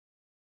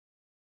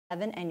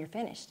oven and you're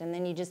finished. And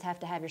then you just have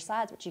to have your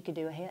sides, which you could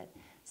do ahead.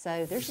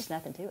 So there's just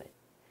nothing to it.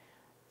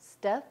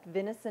 Stuffed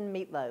venison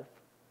meatloaf.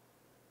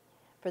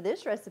 For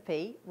this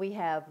recipe, we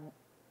have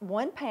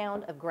 1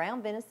 pound of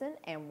ground venison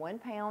and 1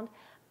 pound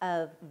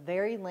of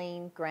very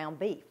lean ground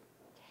beef.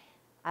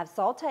 I've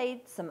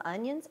sauteed some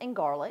onions and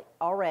garlic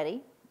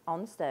already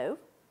on the stove.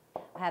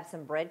 I have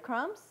some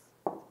breadcrumbs,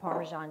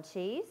 Parmesan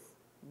cheese,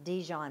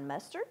 Dijon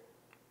mustard,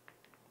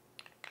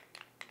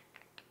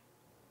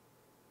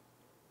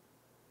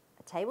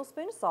 a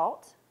tablespoon of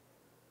salt,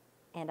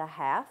 and a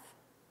half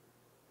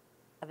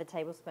of a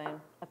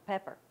tablespoon of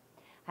pepper.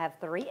 I have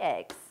 3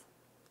 eggs.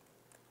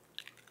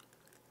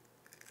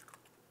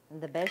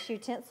 And the best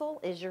utensil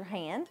is your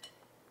hand.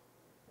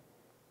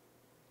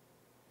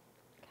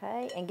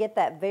 Okay, and get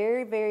that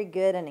very, very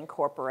good and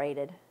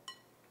incorporated.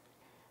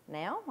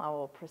 Now I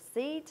will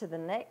proceed to the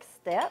next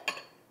step.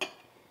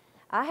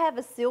 I have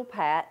a seal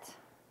pat,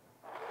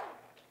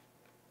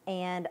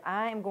 and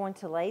I am going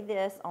to lay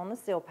this on the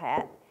seal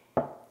pat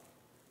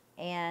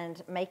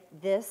and make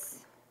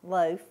this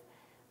loaf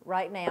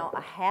right now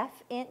a 1/2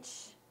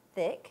 inch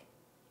thick.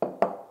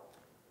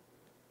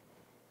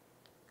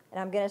 And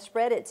I'm going to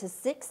spread it to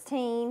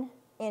 16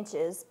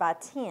 inches by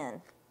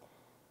 10.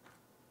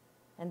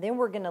 And then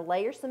we're going to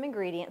layer some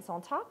ingredients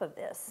on top of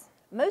this.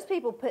 Most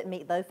people put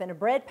meatloaf in a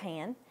bread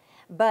pan,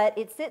 but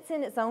it sits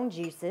in its own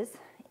juices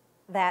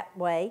that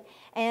way,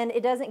 and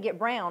it doesn't get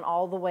brown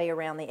all the way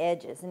around the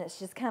edges, and it's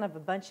just kind of a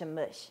bunch of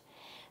mush.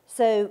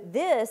 So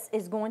this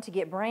is going to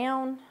get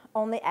brown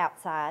on the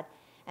outside,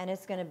 and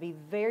it's going to be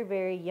very,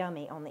 very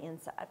yummy on the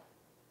inside.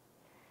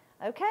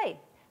 Okay,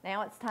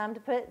 now it's time to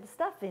put the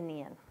stuffing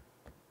in.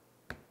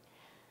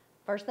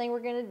 First thing we're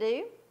going to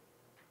do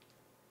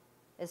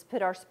is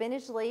put our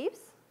spinach leaves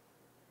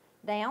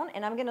down,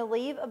 and I'm going to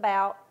leave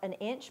about an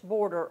inch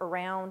border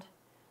around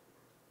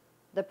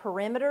the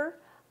perimeter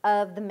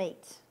of the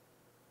meat.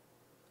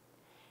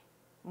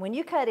 When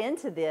you cut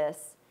into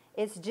this,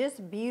 it's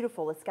just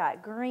beautiful. It's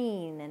got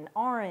green and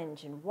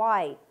orange and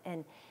white,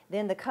 and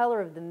then the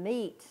color of the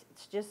meat,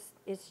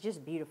 it's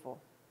just beautiful.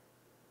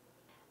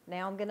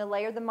 Now I'm going to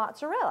layer the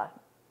mozzarella.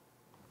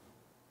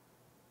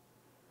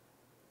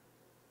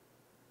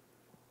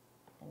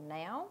 And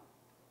now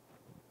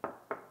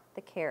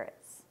the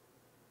carrots.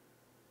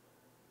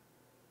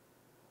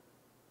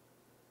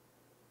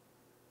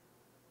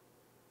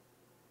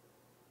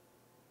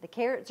 The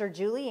carrots are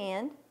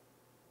julienne,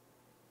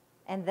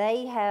 and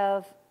they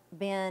have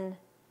been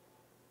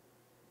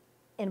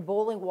in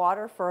boiling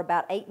water for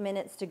about 8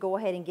 minutes to go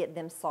ahead and get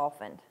them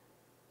softened.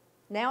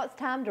 Now it's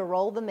time to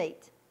roll the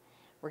meat.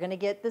 We're going to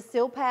get the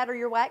seal pad or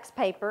your wax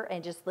paper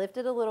and just lift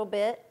it a little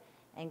bit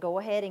and go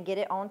ahead and get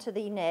it onto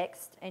the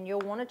next, and you'll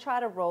want to try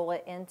to roll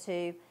it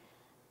into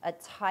a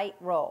tight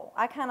roll.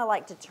 I kind of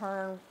like to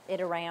turn it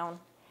around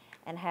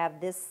and have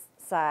this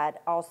side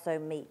also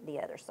meet the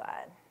other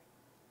side.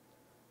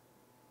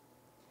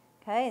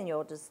 Okay, and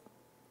you'll just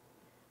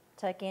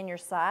tuck in your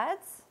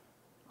sides.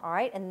 All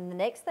right, and the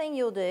next thing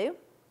you'll do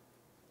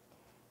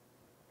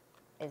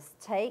is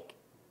take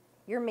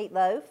your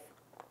meatloaf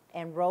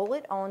and roll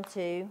it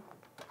onto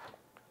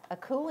a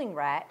cooling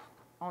rack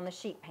on the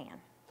sheet pan.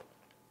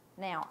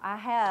 Now, I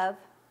have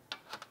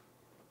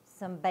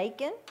some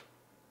bacon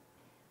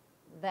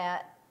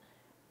that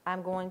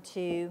I'm going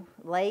to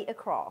lay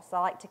across. I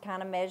like to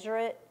kind of measure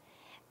it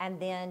and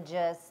then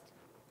just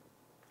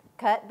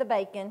cut the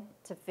bacon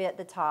to fit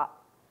the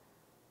top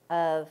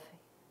of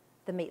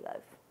the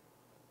meatloaf.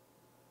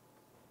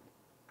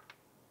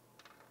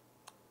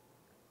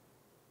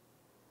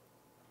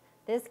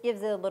 This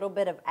gives it a little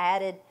bit of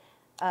added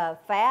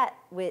fat,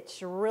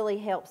 which really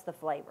helps the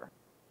flavor.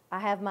 I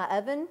have my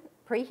oven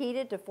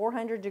preheated to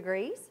 400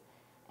 degrees,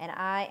 and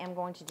I am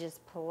going to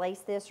just place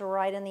this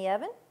right in the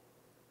oven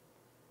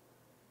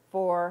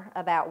for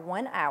about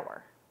 1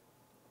 hour.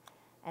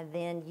 And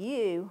then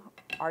you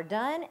are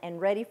done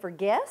and ready for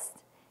guests.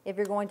 If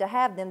you're going to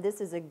have them,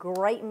 this is a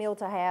great meal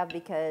to have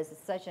because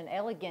it's such an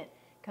elegant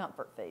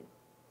comfort food.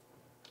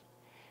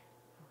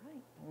 All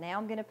right, now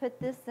I'm going to put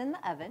this in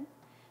the oven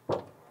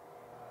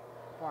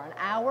for an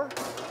hour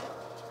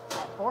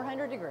at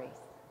 400 degrees.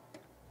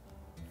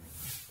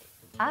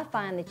 I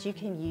find that you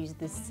can use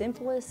the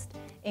simplest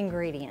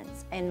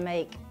ingredients and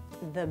make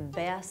the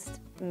best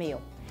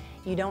meal.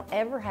 You don't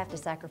ever have to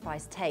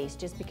sacrifice taste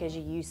just because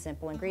you use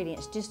simple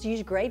ingredients. Just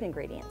use great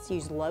ingredients.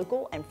 Use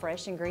local and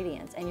fresh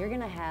ingredients, and you're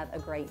gonna have a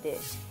great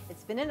dish.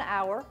 It's been an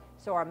hour,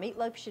 so our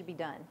meatloaf should be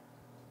done.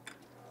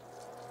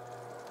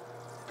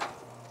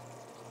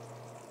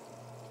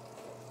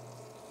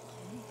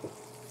 Okay.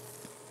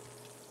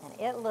 And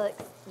it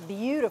looks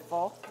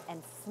beautiful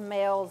and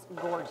smells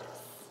gorgeous.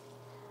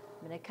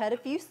 I'm going to cut a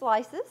few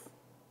slices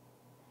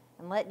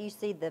and let you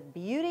see the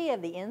beauty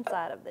of the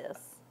inside of this.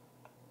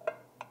 All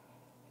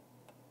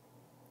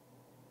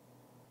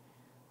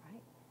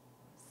right.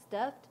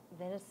 Stuffed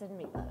venison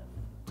meatloaf.